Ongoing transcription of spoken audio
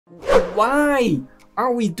why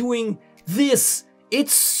are we doing this?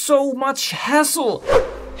 It's so much hassle.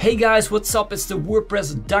 Hey guys, what's up? It's the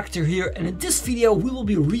WordPress Doctor here, and in this video we will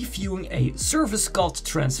be reviewing a service called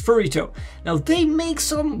Transferito. Now they make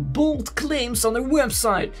some bold claims on their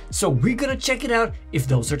website, so we're gonna check it out if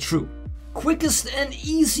those are true. Quickest and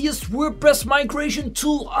easiest WordPress migration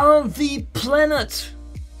tool on the planet.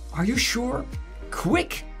 Are you sure?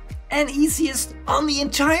 Quick and easiest on the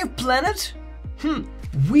entire planet?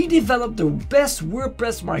 We developed the best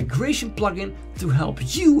WordPress migration plugin to help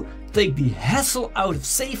you take the hassle out of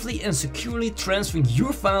safely and securely transferring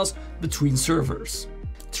your files between servers.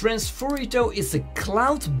 Transferito is a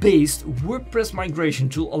cloud-based WordPress migration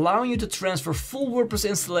tool allowing you to transfer full WordPress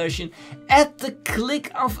installation at the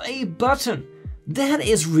click of a button. That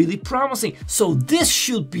is really promising, so this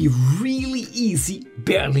should be really easy,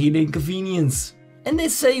 barely an inconvenience. And they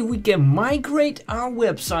say we can migrate our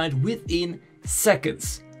website within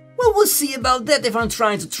seconds. Well, we'll see about that if I'm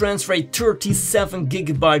trying to transfer a 37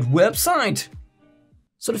 gigabyte website.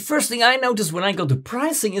 So the first thing I notice when I go to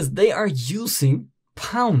pricing is they are using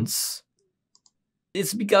pounds.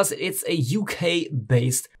 It's because it's a UK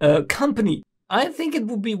based company. I think it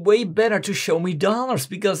would be way better to show me dollars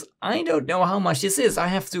because I don't know how much this is. I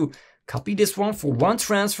have to copy this one. For one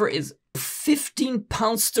transfer is 15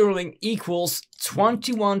 pounds sterling equals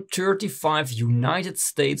 21.35 United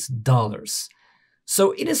States dollars.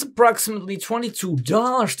 So it is approximately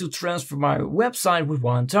 $22 to transfer my website with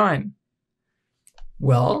one time.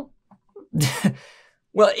 Well,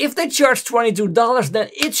 well, if they charge $22, then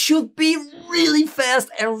it should be really fast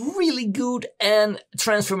and really good and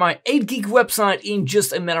transfer my 8 gig website in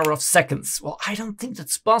just a matter of seconds. Well, I don't think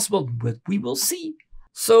that's possible, but we will see.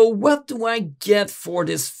 So what do I get for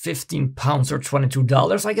this 15 pounds or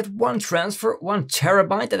 $22? I get one transfer, 1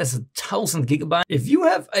 terabyte, that is 1000 gigabyte. If you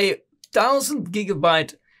have a 1000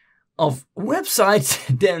 gigabyte of website,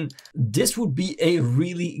 then this would be a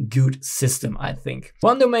really good system, I think.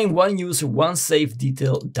 One domain, one user, one save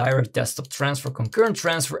detail, direct desktop transfer, concurrent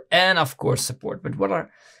transfer, and of course support. But what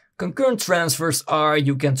are concurrent transfers are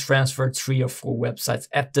you can transfer 3 or 4 websites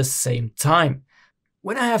at the same time.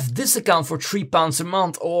 When I have this account for £3 a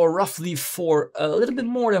month, or roughly for a little bit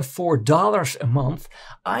more than $4 a month,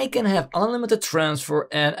 I can have unlimited transfer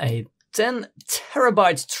and a 10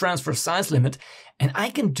 terabyte transfer size limit, and I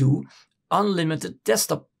can do unlimited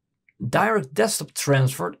direct desktop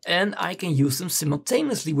transfer, and I can use them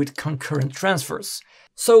simultaneously with concurrent transfers.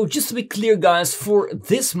 So just to be clear guys, for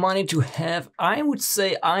this money to have, I would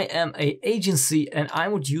say I am an agency and I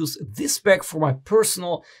would use this spec for my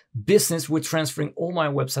personal business with transferring all my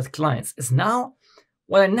website clients.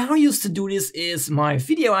 What I now use to do this is my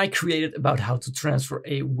video I created about how to transfer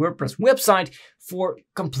a WordPress website for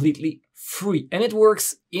completely free. And it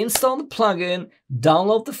works: install the plugin,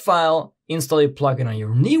 download the file, install your plugin on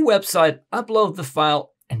your new website, upload the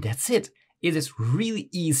file, and that's it. It is really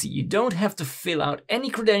easy. You don't have to fill out any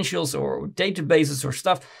credentials or databases or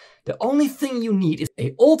stuff. The only thing you need is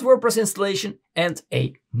an old WordPress installation and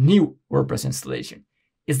a new WordPress installation.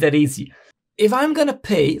 It's that easy. If I'm gonna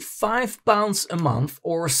pay £5 a month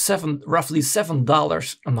or roughly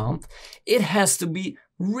 $7 a month, it has to be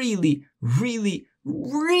really, really,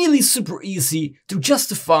 really super easy to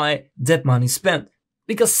justify that money spent.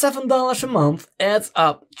 Because $7 a month adds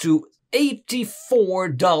up to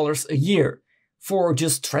 $84 a year for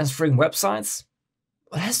just transferring websites.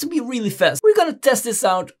 It has to be really fast. We're gonna test this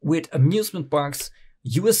out with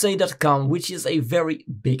amusementparksusa.com, which is a very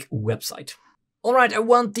big website. Alright, I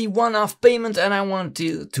want the one-off payment and I want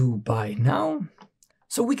to buy now.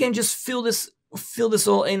 So we can just fill this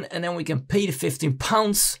all in, and then we can pay the 15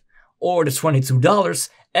 pounds or the $22,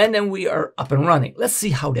 and then we are up and running. Let's see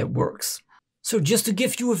how that works. So just to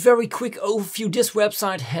give you a very quick overview, this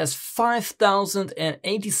website has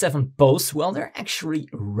 5,087 posts. Well, they're actually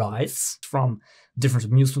rides from different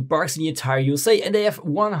amusement parks in the entire USA, and they have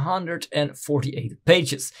 148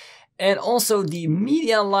 pages. And also the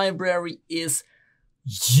media library is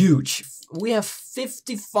huge. We have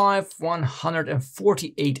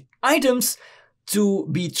 148 items to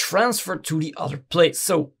be transferred to the other place.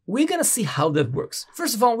 So we're gonna see how that works.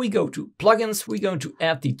 First of all, we go to plugins. We're going to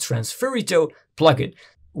add the Transferito plugin.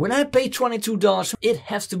 When I pay $22, it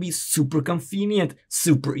has to be super convenient,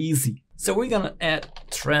 super easy. So we're gonna add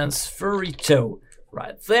Transferito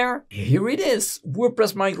right there. Here it is,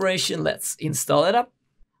 WordPress migration. Let's install it up.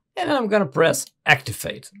 And I'm gonna press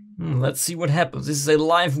activate. Let's see what happens. This is a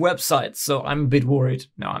live website, so I'm a bit worried.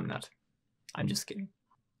 No, I'm not. I'm just kidding.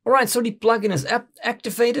 All right, so the plugin is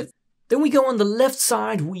activated. Then we go on the left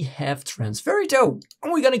side, we have Transferito,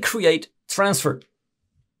 and we're gonna create transfer.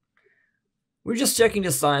 We're just checking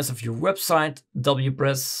the size of your website,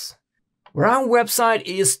 WordPress, where our website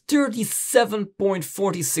is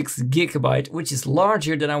 37.46 gigabyte, which is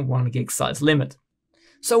larger than our 1 gig size limit.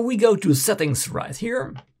 So we go to settings right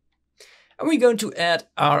here, and we're going to add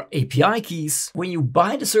our API keys. When you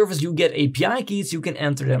buy the service, you get API keys. You can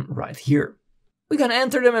enter them right here. We're gonna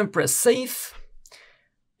enter them and press save.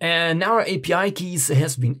 And now our API keys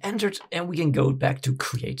has been entered, and we can go back to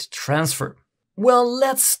create transfer. Well,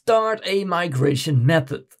 let's start a migration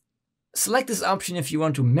method. Select this option if you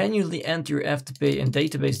want to manually enter your FTP and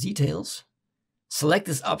database details. Select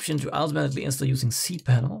this option to automatically install using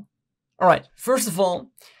cPanel. All right, first of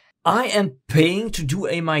all, I am paying to do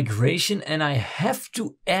a migration and I have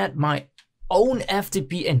to add my own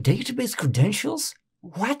FTP and database credentials?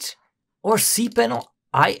 What? Or cPanel?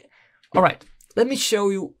 All right, let me show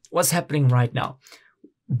you what's happening right now.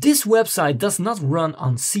 This website does not run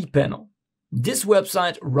on cPanel. This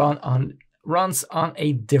website runs on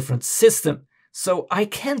a different system. So I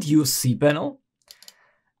can't use cPanel.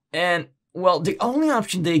 And well, the only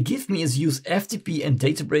option they give me is use FTP and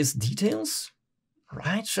database details.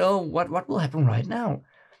 Right, so what will happen right now?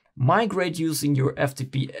 Migrate using your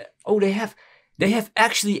FTP. Oh, they have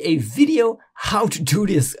actually a video how to do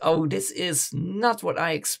this. Oh, this is not what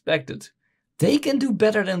I expected. They can do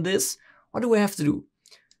better than this. What do I have to do?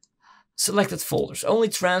 Selected folders. Only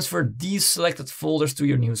transfer these selected folders to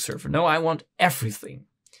your new server. No, I want everything.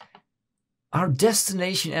 Our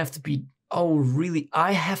destination FTP. Oh, really?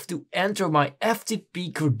 I have to enter my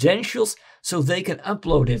FTP credentials so they can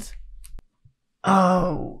upload it.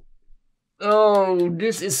 Oh,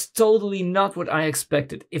 this is totally not what I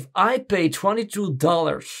expected. If I pay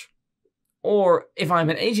 $22, or if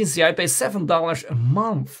I'm an agency, I pay $7 a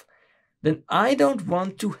month, then I don't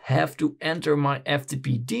want to have to enter my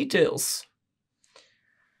FTP details.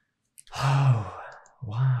 Oh,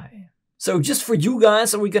 why? So just for you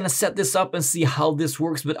guys, we're gonna set this up and see how this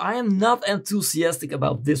works, but I am not enthusiastic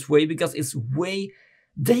about this way because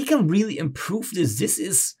they can really improve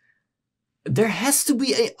this. There has to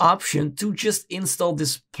be an option to just install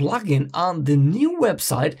this plugin on the new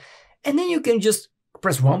website, and then you can just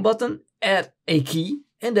press one button, add a key,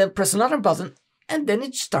 and then press another button, and then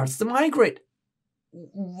it starts to migrate.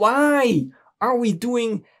 Why are we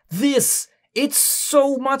doing this? It's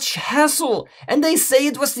so much hassle, and they say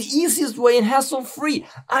it was the easiest way and hassle-free.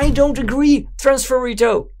 I don't agree,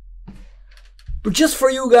 Transferito. But just for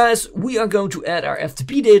you guys, we are going to add our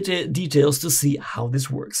FTP details to see how this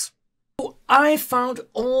works. So I found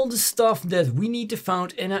all the stuff that we need to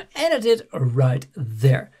find, and I added it right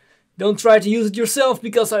there. Don't try to use it yourself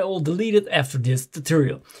because I will delete it after this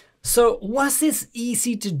tutorial. So was this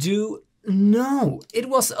easy to do? No, it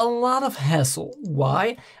was a lot of hassle.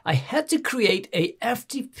 Why? I had to create a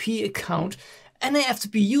FTP account and an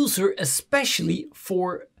FTP user especially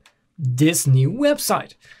for this new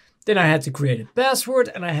website. Then I had to create a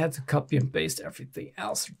password and I had to copy and paste everything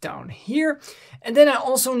else down here. And then I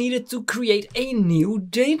also needed to create a new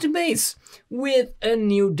database with a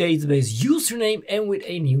new database username and with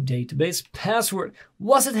a new database password.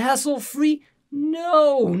 Was it hassle-free?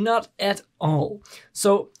 No, not at all.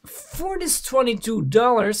 So for this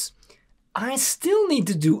 $22, I still need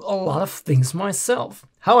to do a lot of things myself.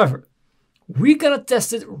 However, we're gonna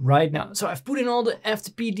test it right now. So I've put in all the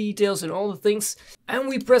FTP details and all the things, and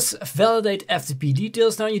we press validate FTP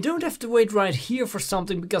details. Now you don't have to wait right here for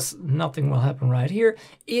something because nothing will happen right here.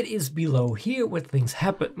 It is below here where things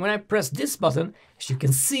happen. When I press this button, as you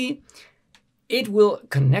can see, it will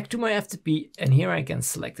connect to my FTP, and here I can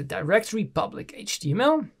select the directory public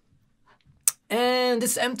HTML. And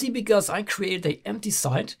it's empty because I created an empty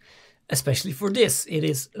site, especially for this. It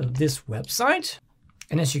is this website.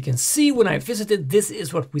 And as you can see, when I visited, this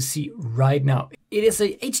is what we see right now. It is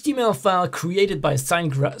a HTML file created by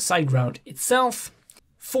SiteGround itself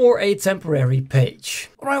for a temporary page.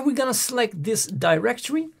 All right, we're gonna select this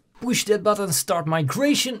directory. Push that button, start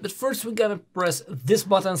migration, but first we're gonna press this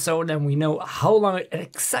button so then we know how long it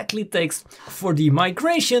exactly takes for the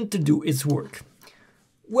migration to do its work.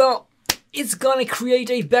 Well, it's gonna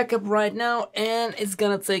create a backup right now and it's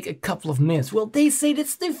gonna take a couple of minutes. Well, they say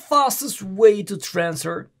that's the fastest way to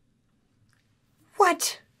transfer.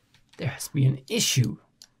 What? There has been an issue.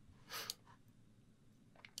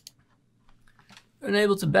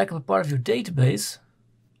 Unable to backup a part of your database.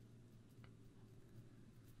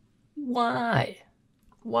 Why?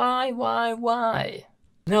 Why?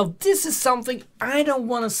 Now this is something I don't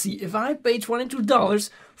want to see if I pay $22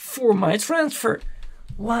 for my transfer.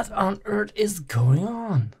 What on earth is going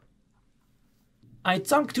on? I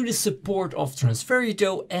talked to the support of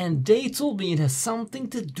Transferito and they told me it has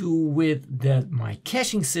something to do with that my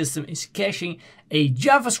caching system is caching a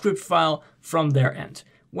JavaScript file from their end.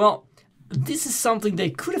 Well, this is something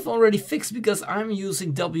they could have already fixed because I'm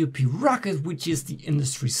using WP Rocket, which is the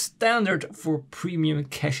industry standard for premium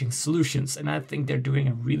caching solutions, and I think they're doing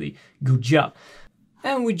a really good job.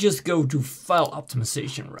 And we just go to file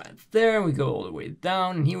optimization right there. We go all the way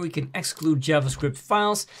down and here we can exclude JavaScript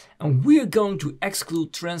files and we're going to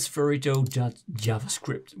exclude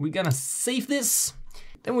transferito.javascript. We're gonna save this.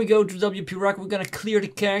 Then we go to WP Rocket. We're gonna clear the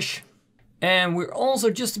cache. And we're also,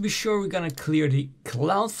 just to be sure, we're gonna clear the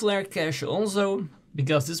Cloudflare cache also,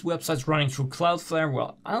 because this website's running through Cloudflare.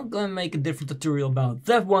 Well, I'm gonna make a different tutorial about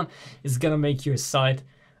that one. It's gonna make your site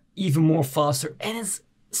even more faster and it's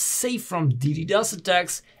safe from DDoS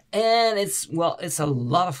attacks, and it's a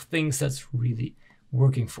lot of things that's really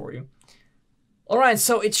working for you. Alright,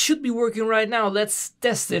 so it should be working right now. Let's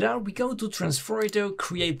test it out. We go to Transferito,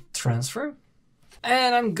 create transfer.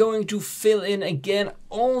 And I'm going to fill in again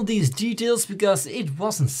all these details because it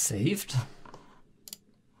wasn't saved.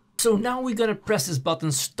 So now we're gonna press this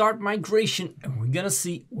button, start migration, and we're gonna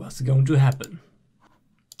see what's going to happen.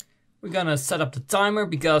 We're gonna set up the timer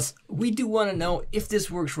because we do want to know if this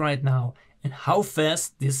works right now and how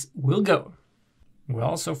fast this will go.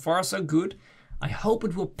 Well, so far so good. I hope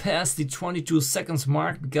it will pass the 22 seconds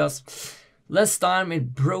mark because last time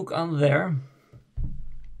it broke on there.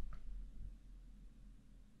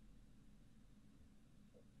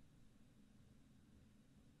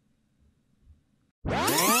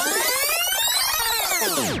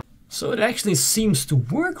 So it actually seems to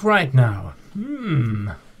work right now.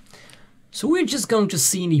 So we're just going to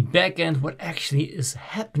see in the backend what actually is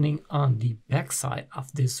happening on the backside of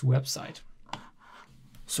this website.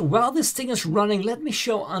 So while this thing is running, let me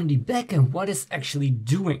show on the backend what it's actually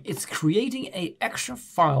doing. It's creating an extra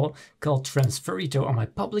file called Transferito on my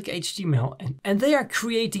public HTML, and they are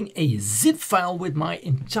creating a zip file with my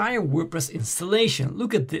entire WordPress installation.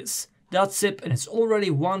 Look at this, .zip, and it's already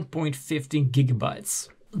 1.15 gigabytes.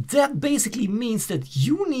 That basically means that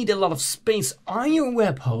you need a lot of space on your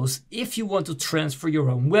web host if you want to transfer your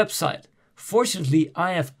own website. Fortunately,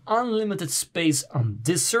 I have unlimited space on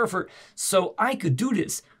this server, so I could do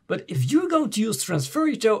this. But if you're going to use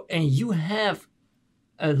Transferito and you have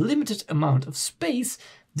a limited amount of space,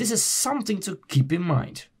 this is something to keep in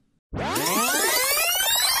mind.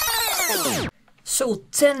 So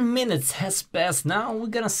 10 minutes has passed now. We're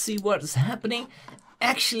gonna see what is happening.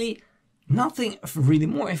 Actually, nothing really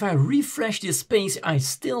more. If I refresh this page, I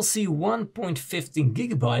still see 1.15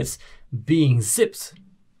 gigabytes being zipped.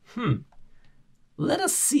 Let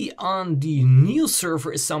us see on the new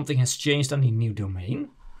server if something has changed on the new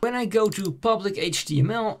domain. When I go to public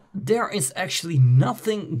HTML, there is actually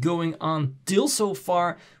nothing going on till so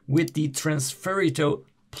far with the Transferito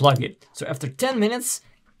plugin. So after 10 minutes,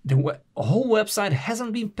 the whole website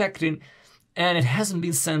hasn't been packed in and it hasn't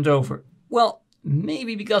been sent over. Well,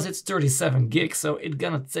 maybe because it's 37 gigs, so it's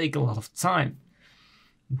gonna take a lot of time.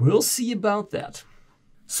 We'll see about that.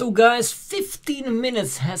 So guys, 15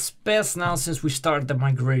 minutes has passed now since we started the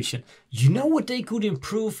migration. You know what they could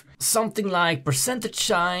improve? Something like percentage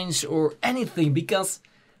signs or anything, because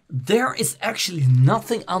there is actually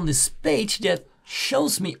nothing on this page that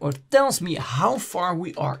shows me or tells me how far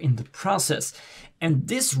we are in the process. And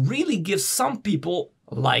this really gives some people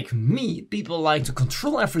like me, people like to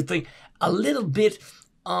control everything, a little bit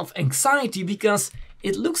of anxiety because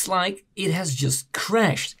it looks like it has just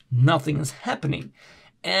crashed. Nothing is happening.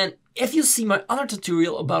 And if you see my other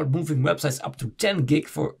tutorial about moving websites up to 10 gig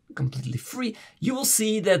for completely free, you will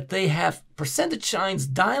see that they have percentage signs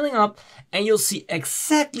dialing up and you'll see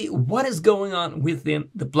exactly what is going on within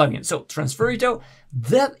the plugin. So Transferito,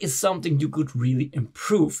 that is something you could really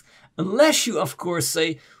improve. Unless you of course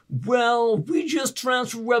say, well, we just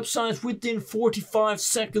transfer websites within 45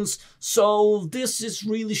 seconds, so this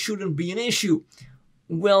really shouldn't be an issue.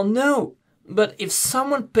 Well, no. But if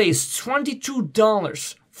someone pays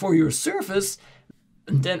 $22 for your service,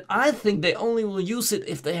 then I think they only will use it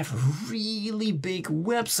if they have really big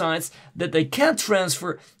websites that they can't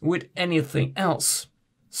transfer with anything else.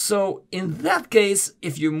 So in that case,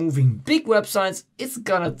 if you're moving big websites, it's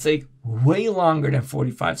gonna take way longer than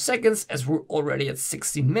 45 seconds as we're already at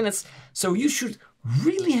 16 minutes. So you should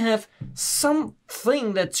really have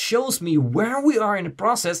something that shows me where we are in the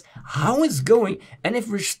process, how it's going, and if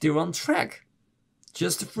we're still on track.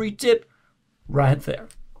 Just a free tip right there.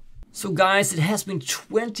 So guys, it has been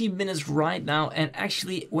 20 minutes right now, and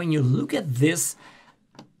actually when you look at this,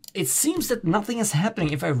 it seems that nothing is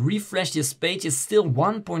happening. If I refresh this page, it's still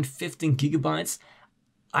 1.15 gigabytes.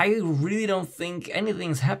 I really don't think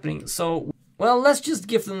anything's happening. So, well, let's just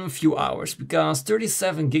give them a few hours, because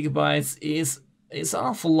 37 gigabytes is an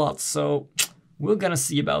awful lot. So we're gonna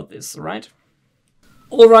see about this, right?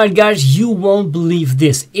 Alright guys, you won't believe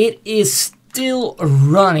this. It is still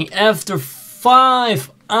running after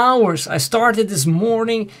 5 hours. I started this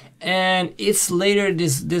morning and it's later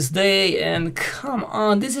this day, and come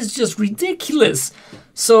on, this is just ridiculous.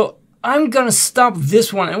 So I'm gonna stop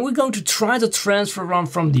this one and we're going to try to transfer around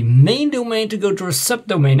from the main domain to go to a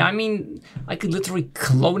subdomain. I mean, I could literally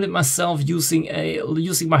clone it myself using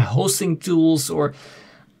my hosting tools, or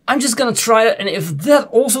I'm just gonna try it, and if that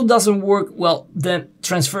also doesn't work, well, then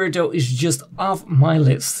Transferito is just off my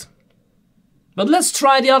list. But let's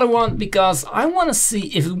try the other one, because I wanna see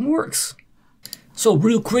if it works. So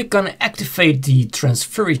real quick, gonna activate the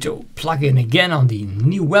Transferito plugin again on the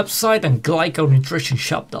new website on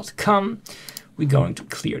glyconutritionshop.com. We're going to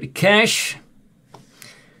clear the cache.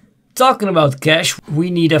 Talking about cache,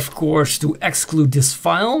 we need of course to exclude this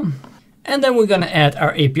file. And then we're gonna add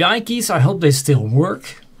our API keys. I hope they still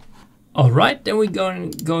work. Alright, then we're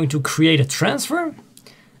going to create a transfer.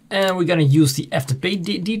 And we're gonna use the FTP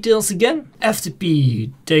details again.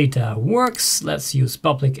 FTP data works. Let's use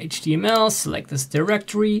public HTML, select this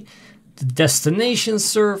directory, the destination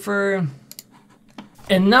server.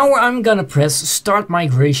 And now I'm gonna press start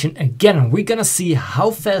migration again. And we're gonna see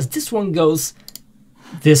how fast this one goes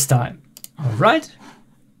this time. Alright,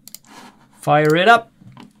 fire it up.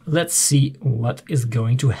 Let's see what is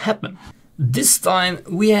going to happen. This time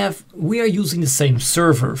we are using the same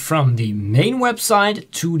server from the main website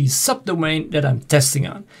to the subdomain that I'm testing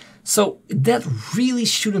on. So that really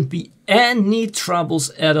shouldn't be any troubles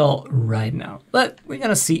at all right now. But we're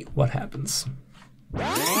gonna see what happens.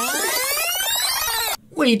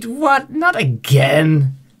 Wait, what? Not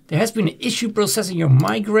again? There has been an issue processing your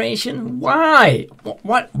migration? Why?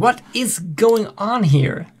 What is going on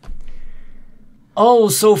here? Oh,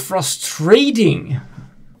 so frustrating.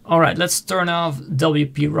 All right, let's turn off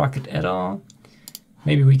WP Rocket at all.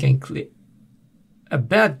 Maybe we can clear a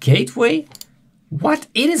bad gateway. What?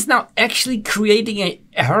 It is now actually creating an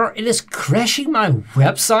error. It is crashing my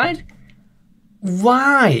website.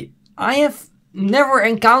 Why? I have never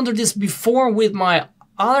encountered this before with my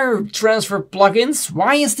other transfer plugins.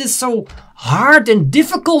 Why is this so hard and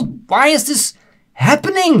difficult? Why is this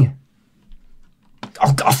happening?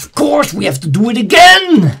 Oh, of course, we have to do it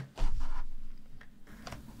again.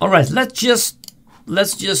 All right, let's just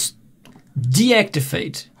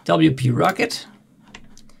deactivate WP Rocket.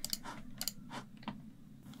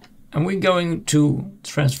 And we're going to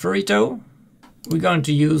Transferito. We're going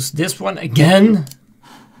to use this one again.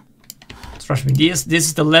 Trust me, this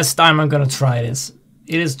is the last time I'm gonna try this.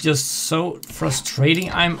 It is just so frustrating.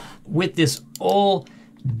 I'm with this all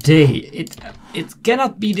day. It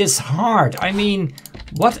cannot be this hard. I mean,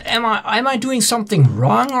 what am I doing something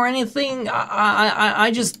wrong or anything?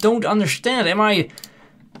 I just don't understand.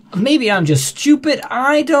 Maybe I'm just stupid.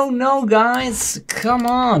 I don't know, guys. Come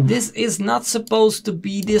on, this is not supposed to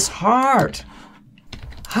be this hard.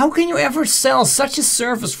 How can you ever sell such a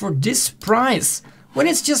service for this price when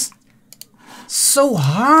it's just so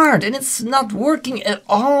hard and it's not working at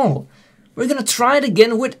all? We're gonna try it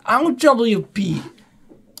again without WP.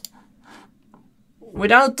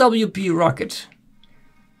 Without WP Rocket.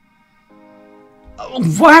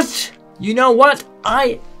 What? You know what?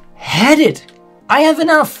 I had it. I have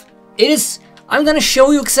enough. I'm gonna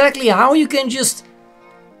show you exactly how you can just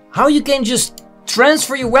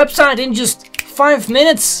transfer your website in just 5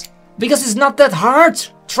 minutes, because it's not that hard.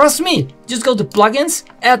 Trust me. Just go to plugins,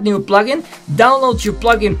 add new plugin, download your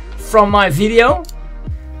plugin from my video.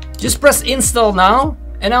 Just press install now,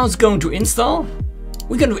 and now it's going to install.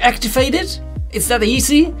 We're going to activate it. It's that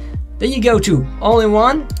easy. Then you go to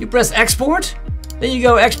all-in-one, you press export, then you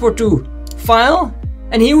go export to file,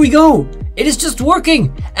 and here we go. It is just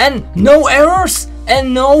working, and no errors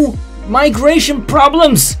and no migration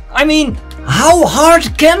problems. I mean, how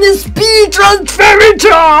hard can this be,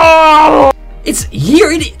 Transferito? It's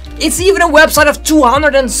here. It's even a website of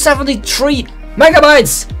 273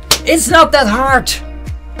 megabytes. It's not that hard.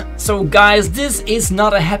 So guys, this is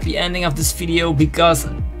not a happy ending of this video, because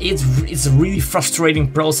it's a really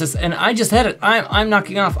frustrating process, and I just had it. I'm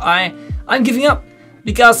knocking off. I'm giving up,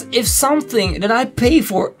 because if something that I pay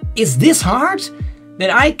for is this hard, then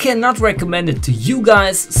I cannot recommend it to you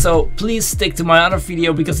guys. So please stick to my other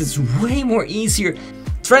video, because it's way more easier.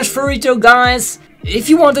 Transferito, guys, if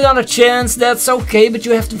you want another chance, that's okay, but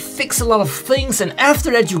you have to fix a lot of things, and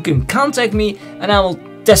after that you can contact me and I will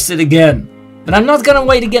test it again. But I'm not gonna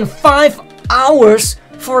wait again 5 hours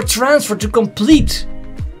for a transfer to complete.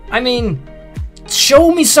 I mean,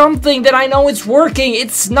 show me something that I know it's working.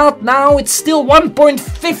 It's not now, it's still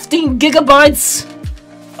 1.15 gigabytes.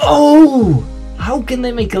 Oh, how can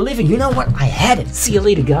they make a living? You know what? I had it. See you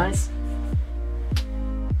later, guys.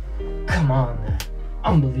 Come on,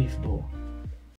 unbelievable.